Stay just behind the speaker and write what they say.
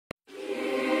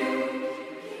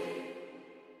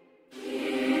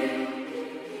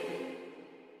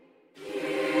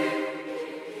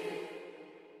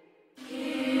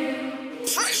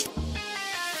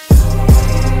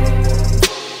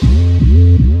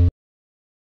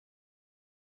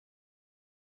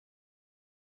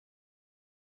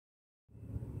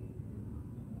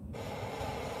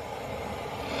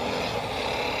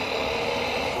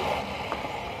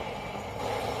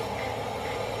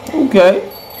Okay.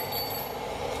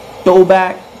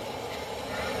 Throwback.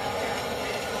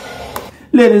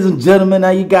 Ladies and gentlemen, how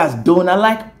you guys doing? I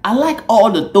like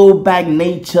all the throwback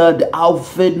nature, the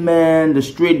outfit, man, the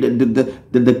straight,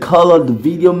 the color, the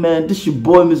video, man. This your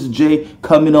boy, MisterJaay,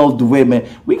 coming off the way, man.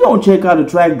 We gonna check out the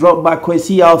track dropped by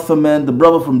Kwesi Arthur, man, the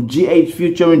brother from GH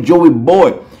featuring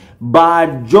JoeBoy.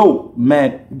 Baajo,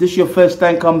 man. This your first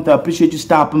time coming to. I appreciate you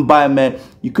stopping by, man.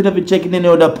 You could have been checking any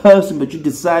other person, but you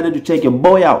decided to check your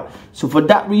boy out. So for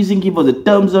that reason, give us a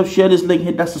thumbs up, share this link,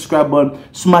 hit that subscribe button,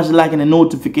 smash the like and the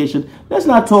notification. Let's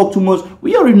not talk too much.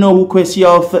 We already know who Kwesi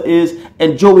Arthur is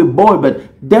and JoeBoy, but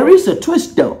there is a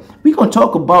twist though. We're gonna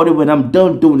talk about it when I'm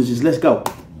done doing this. Let's go.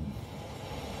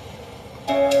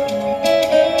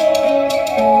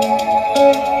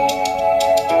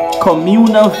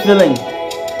 Communal feeling.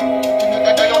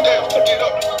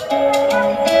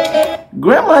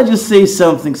 Grandma just say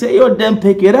something. Say, yo, then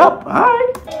pick it up. All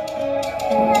right.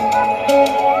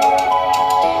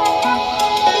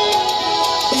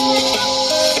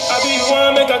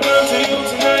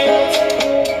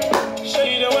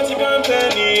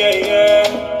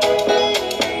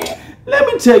 Let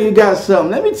me tell you guys something.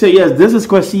 Let me tell you, yes, this is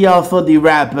Kwesi Arthur, the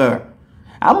rapper.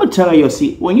 I'm going to tell you,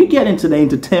 see, when you get into the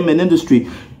entertainment industry,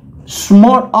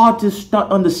 smart artists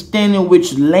start understanding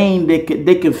which lane they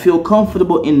can feel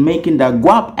comfortable in making that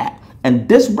guap at. And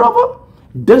this brother,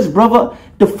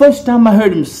 the first time I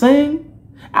heard him sing,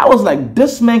 I was like,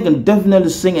 this man can definitely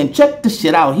sing. And check this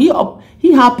shit out. He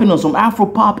hopping on some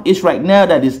AFROPOP-ish right now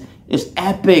that is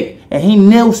epic, and he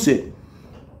nails it.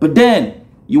 But then,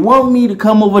 you want me to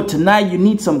come over tonight, you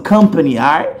need some company,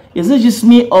 alright? Is it just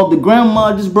me or the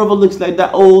grandma? This brother looks like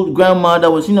that old grandma that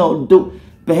was, you know,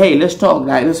 but hey, let's talk,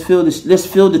 guys. Let's feel this. Let's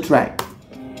feel the track.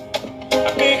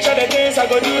 I picture the things I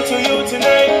go do to you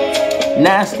tonight.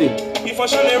 Nasty. If I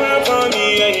shine around for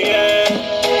me, yeah.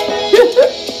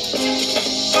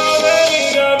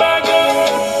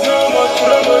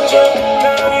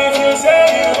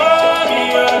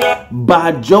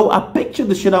 Baajo, I picture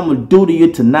the shit I'm gonna do to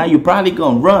you tonight. You're probably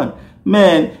gonna run,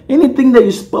 man. Anything that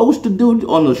you're supposed to do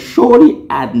on a shorty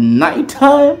at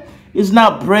nighttime is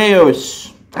not prayers.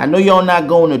 I know y'all not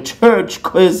going to church,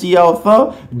 Kwesi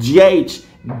Arthur, GH.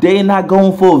 They not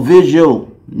going for a visual.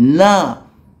 Nah.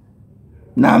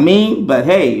 Not me, but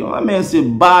hey, my man said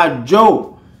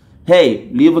Baajo. Hey,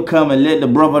 leave a comment, let the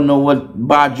brother know what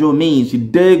Baajo means. You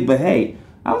dig? But hey,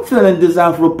 I'm feeling this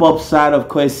AFROPOP side of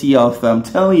Kwesi Arthur. I'm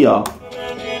telling y'all.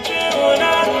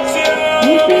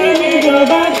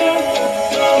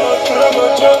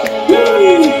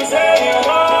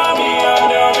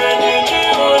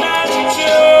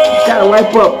 Gotta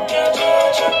wipe up.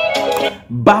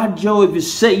 Baajo, if you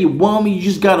say you want me, you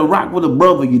just gotta rock with a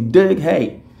brother. You dig?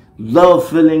 Hey, love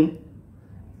feeling.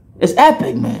 It's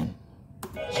epic, man.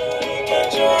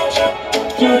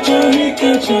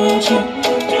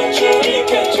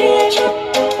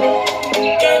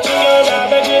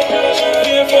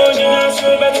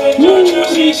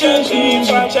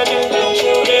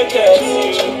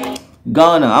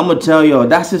 Gaaang, I'm gonna tell y'all,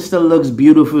 that sister looks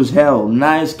beautiful as hell.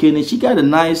 Nice kidney. She got a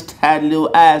nice tight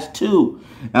little ass too.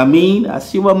 I mean, I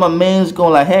see what my man's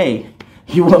going like, hey,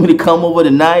 you want me to come over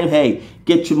tonight? Hey,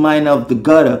 get your mind out the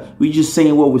gutter. We just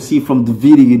saying what we see from the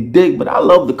video, you dig? But I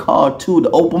love the car too. The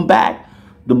open back,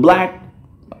 the black,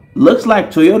 looks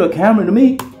like Toyota Camry to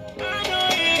me.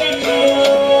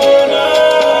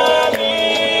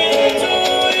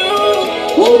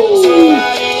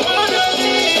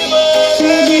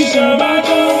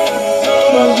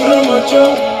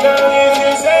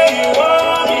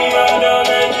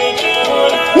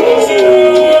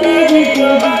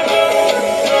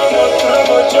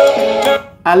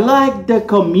 I like the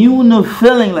communal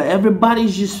feeling, like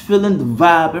everybody's just feeling the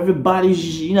vibe. Everybody's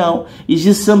just, you know, it's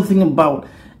just something about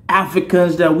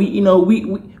Africans that we, you know, we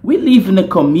live in a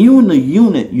communal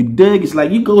unit. You dig? It's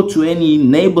like you go to any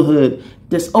neighborhood,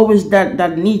 there's always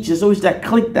that niche, there's always that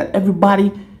clique that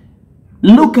everybody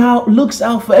looks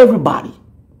out for everybody.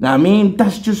 Now, I mean,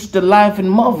 that's just the life in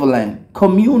motherland,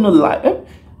 communal life.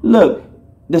 Look,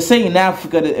 they say in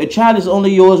Africa that a child is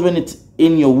only yours when it's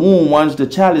in your womb. Once the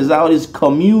child is out, it's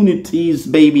communities,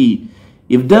 baby.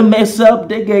 If they mess up,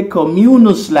 they get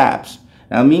communal slaps.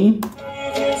 I mean,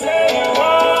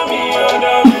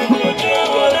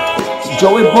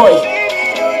 JoeBoy.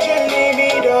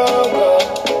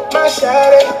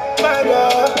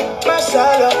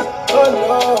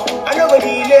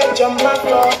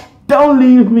 Don't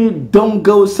leave me, don't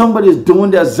go. Somebody's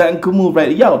doing that Zanku move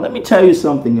right. Yo, let me tell you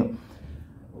something.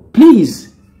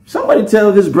 Please, somebody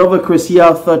tell this brother Kwesi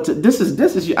Arthur. This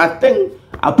is. I think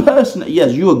a person.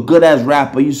 Yes, you a good ass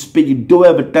rapper. You spit, you do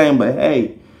everything. But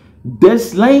hey,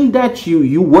 This lane that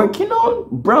you working on,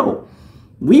 bro,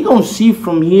 we gonna see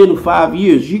from here to 5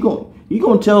 years. You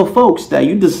gonna tell folks that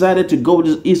you decided to go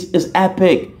this. It's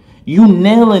epic. You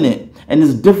nailing it. And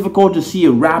it's difficult to see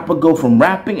a rapper go from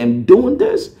rapping and doing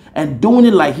this and doing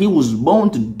it like he was born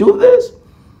to do this.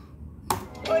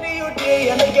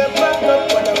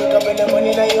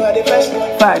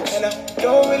 Facts.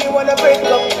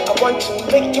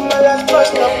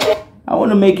 I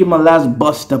want to make it my last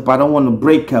bust up. I don't want to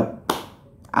break up.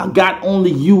 I got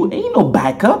only you. Ain't no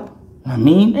backup. I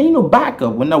mean, ain't no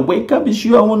backup. When I wake up, it's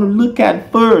you I want to look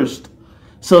at first.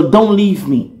 So don't leave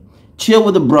me. Chill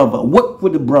with the brother. Work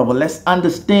with the brother. Let's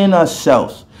understand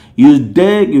ourselves. You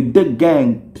dig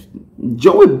gang.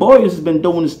 JoeBoy has been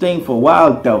doing this thing for a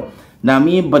while though. Now I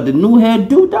mean, but the new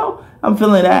hairdo though, I'm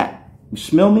feeling that. You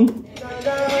smell me?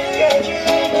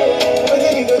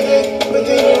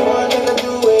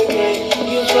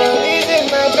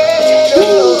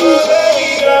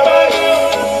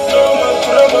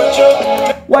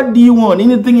 What do you want?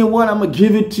 Anything you want, I'm gonna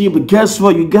give it to you. But guess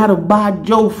what? You gotta buy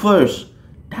Joe first.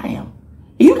 Damn.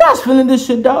 You guys feeling this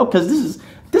shit, dog? Cause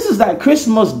this is that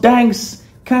Christmas dance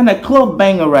kind of club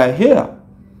banger right here.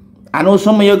 I know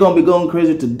some of you are gonna be going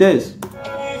crazy to this.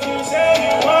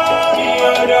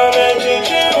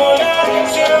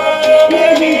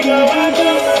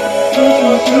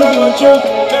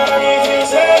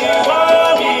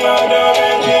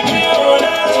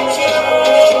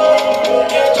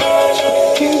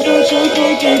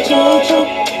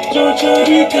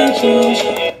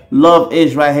 Love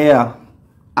is right here.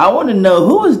 I want to know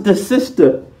who is the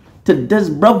sister to this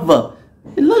brother.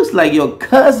 It looks like your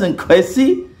cousin,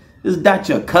 Kwesi. Is that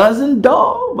your cousin,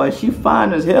 dog? But she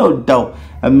fine as hell, though.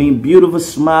 I mean, beautiful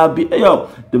smile. Yo,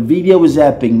 the video was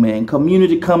epic, man.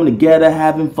 Community coming together,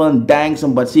 having fun,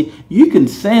 dancing. But see, you can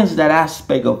sense that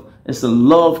aspect of it's a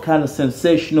love kind of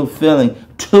sensational feeling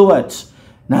to it.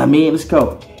 Now, I mean, let's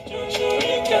go.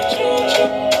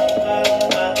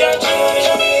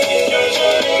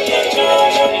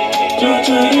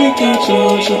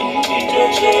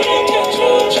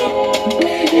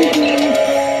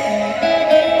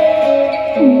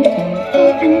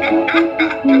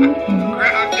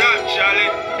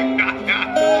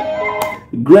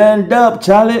 Grand up,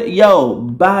 Charlie. Yo,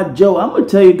 Baajo, I'm gonna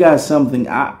tell you guys something.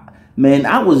 I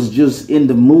was just in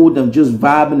the mood of just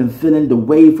vibing and feeling the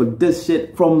wave for this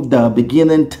shit from the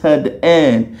beginning to the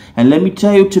end. And let me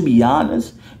tell you, to be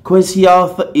honest, Kwesi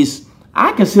Arthur is,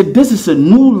 I can say this is a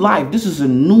new life. This is a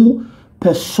new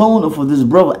persona for this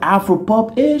brother.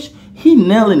 AFROPOP-ish. He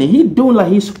nailing it. He doing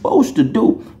like he's supposed to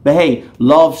do. But hey,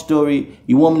 love story.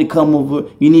 You want me to come over?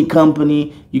 You need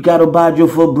company. You got to buy your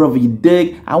for brother. You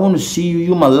dig? I want to see you.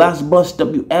 You my last bust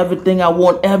up. You everything I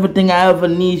want. Everything I ever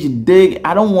need. You dig?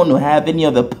 I don't want to have any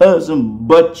other person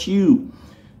but you.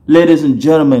 Ladies and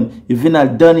gentlemen, if you're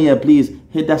not done yet, please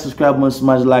hit that subscribe button,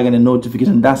 smash like and the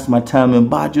notification. That's my time. And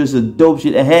Baajo is a dope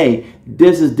shit. And hey,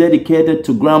 this is dedicated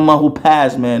to grandma who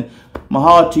passed, man. My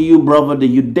heart to you, brother. The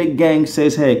You Dig gang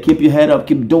says, hey, keep your head up,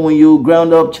 keep doing you.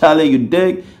 Ground up, Charlie, you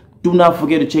dig? Do not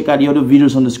forget to check out the other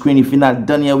videos on the screen. If you're not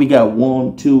done yet, we got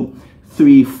 1, 2,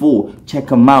 3, 4. Check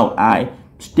them out, all right?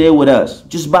 Stay with us.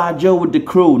 Just Baajo with the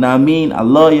crew. Now, I mean, I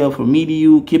love you. From me to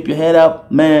you, keep your head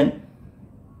up, man.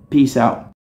 Peace out.